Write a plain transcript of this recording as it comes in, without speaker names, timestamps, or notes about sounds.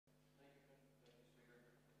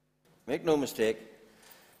Make no mistake,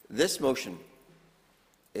 this motion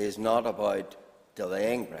is not about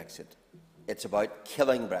delaying Brexit. It's about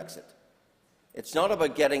killing Brexit. It's not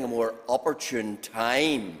about getting a more opportune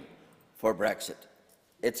time for Brexit.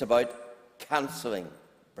 It's about cancelling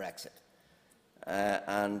Brexit.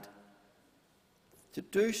 And to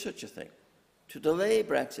do such a thing, to delay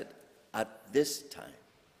Brexit at this time,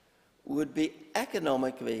 would be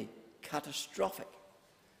economically catastrophic,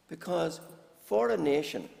 because for a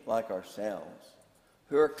nation like ourselves,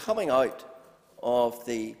 who are coming out of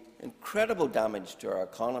the incredible damage to our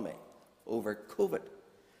economy over COVID,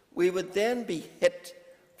 we would then be hit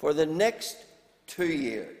for the next 2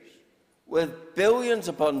 years with billions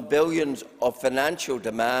upon billions of financial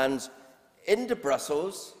demands into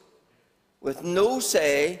Brussels, with no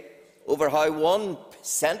say over how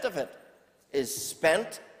 1% of it is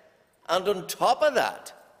spent. And on top of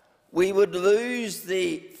that, we would lose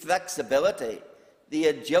the flexibility, the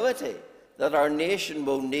agility that our nation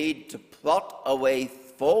will need to plot a way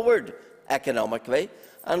forward economically,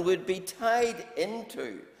 and would be tied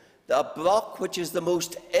into the bloc which is the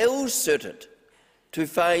most ill-suited to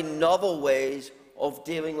find novel ways of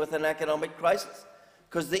dealing with an economic crisis.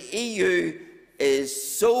 Because the EU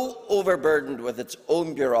is so overburdened with its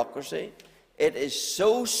own bureaucracy, it is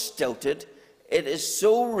so stilted, it is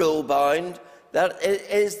so rule-bound, that it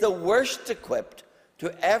is the worst equipped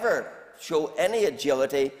to ever show any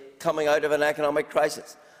agility coming out of an economic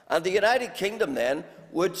crisis. And the United Kingdom then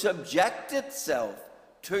would subject itself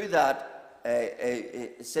to that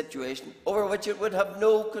situation over which it would have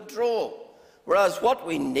no control. Whereas what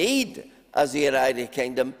we need as the United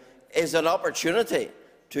Kingdom is an opportunity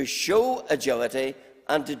to show agility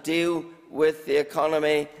and to deal with the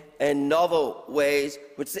economy in novel ways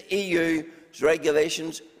which the EU's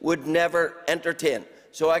regulations would never entertain.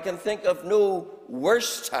 So I can think of no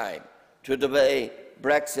worse time to delay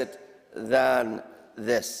Brexit than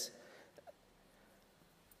this.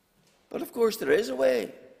 But of course there is a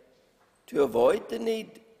way to avoid the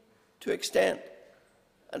need to extend,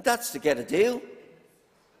 and that's to get a deal.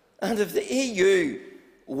 And if the EU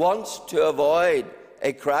wants to avoid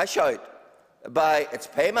a crash out by its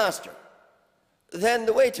paymaster, then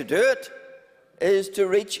the way to do it is to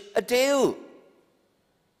reach a deal.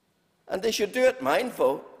 And they should do it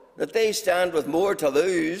mindful that they stand with more to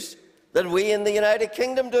lose than we in the United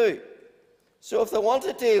Kingdom do. So if they want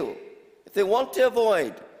a deal, if they want to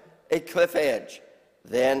avoid a cliff edge,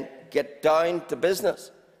 then get down to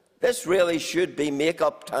business. This really should be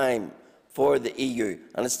make-up time for the EU.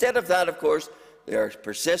 And instead of that, of course, they are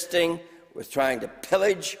persisting with trying to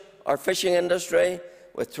pillage our fishing industry,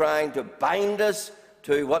 with trying to bind us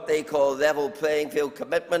to what they call level playing field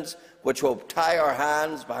commitments, which will tie our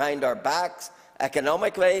hands behind our backs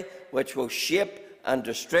economically, which will shape and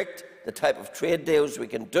restrict the type of trade deals we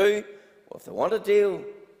can do. Well, if they want a deal,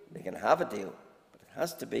 they can have a deal, but it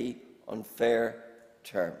has to be on fair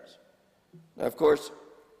terms. Now, of course,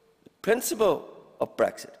 the principle of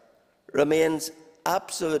Brexit remains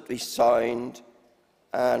absolutely sound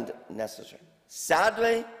and necessary.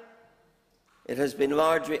 Sadly, it has been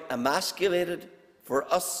largely emasculated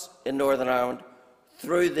for us in Northern Ireland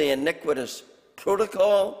through the iniquitous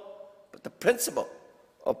protocol, but the principle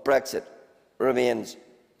of Brexit remains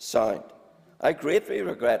sound. I greatly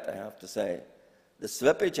regret, I have to say, the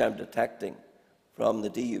slippage I'm detecting from the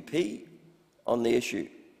DUP on the issue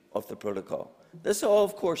of the protocol. This all,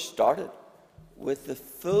 of course, started with the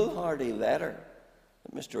foolhardy letter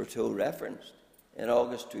that Mr O'Toole referenced in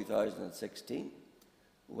August 2016,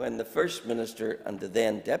 when the First Minister and the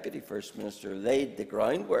then Deputy First Minister laid the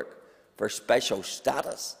groundwork for special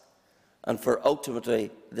status and for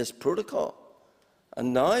ultimately this protocol.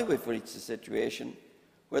 And now we've reached a situation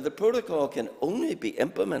where the protocol can only be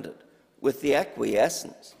implemented with the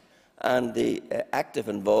acquiescence and the active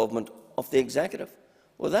involvement of the executive.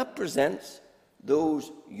 Well, that presents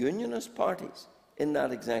those unionist parties in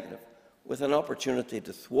that executive with an opportunity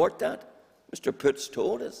to thwart that. Mr Putz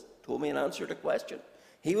told me in answer to a question,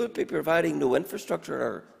 he would be providing no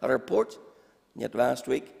infrastructure at our ports. And yet last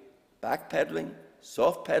week, backpedalling,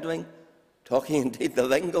 soft-pedalling, talking indeed the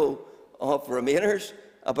lingo of Remainers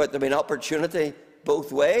about there being opportunity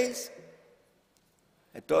both ways.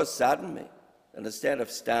 It does sadden me that instead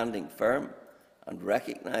of standing firm and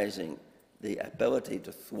recognising the ability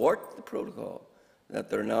to thwart the protocol, that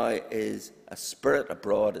there now is a spirit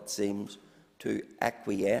abroad, it seems, to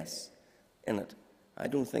acquiesce in it. I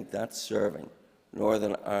don't think that's serving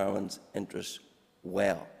Northern Ireland's interests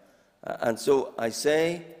well. And so I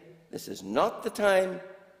say, this is not the time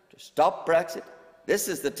to stop Brexit. This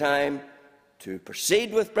is the time to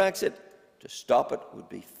proceed with Brexit. To stop it would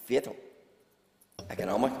be fatal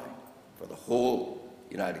economically for the whole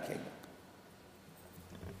United Kingdom.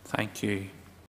 Thank you.